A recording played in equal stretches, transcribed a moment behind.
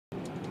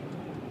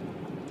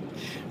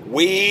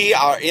We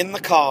are in the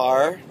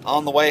car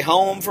on the way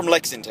home from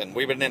Lexington.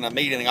 We've been in a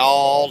meeting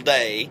all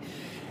day,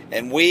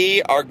 and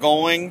we are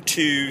going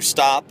to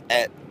stop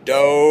at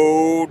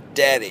Dough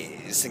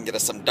Daddy's and get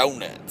us some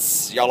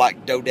donuts. Y'all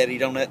like Dough Daddy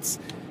donuts?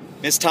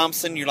 Miss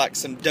Thompson, you like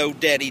some Dough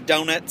Daddy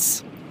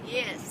donuts?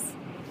 Yes.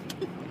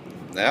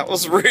 That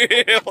was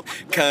real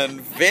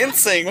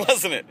convincing,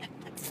 wasn't it?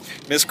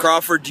 Miss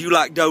Crawford, do you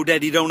like Dough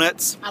Daddy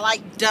donuts? I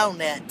like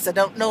donuts. I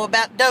don't know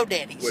about Dough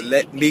Daddies. Well,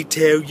 let me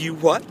tell you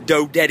what,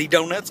 Dough Daddy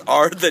donuts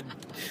are the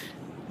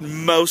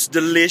most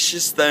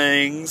delicious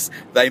things.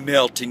 They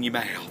melt in your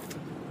mouth.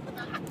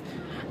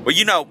 Well,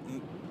 you know,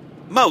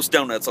 most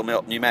donuts will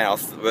melt in your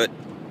mouth, but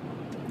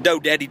Dough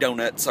Daddy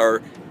donuts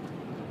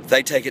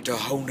they take it to a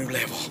whole new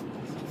level.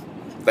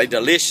 They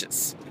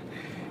delicious.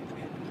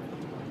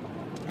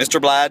 Mr.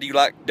 Bly, do you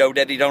like Dough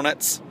Daddy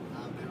donuts?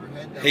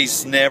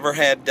 He's never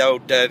had Dough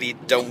Daddy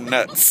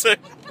donuts.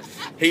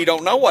 He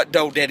don't know what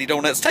Dough Daddy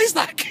donuts taste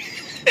like.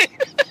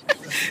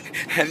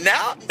 And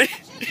now,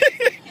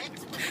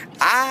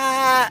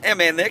 I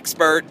am an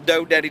expert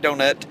Dough Daddy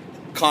donut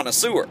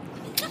connoisseur.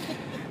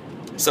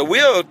 So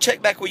we'll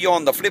check back with you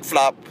on the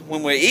flip-flop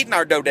when we're eating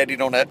our Dough Daddy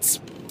donuts.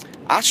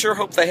 I sure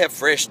hope they have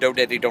fresh Dough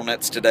Daddy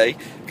donuts today,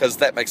 because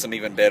that makes them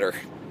even better.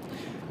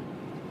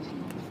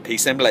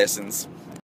 Peace and blessings.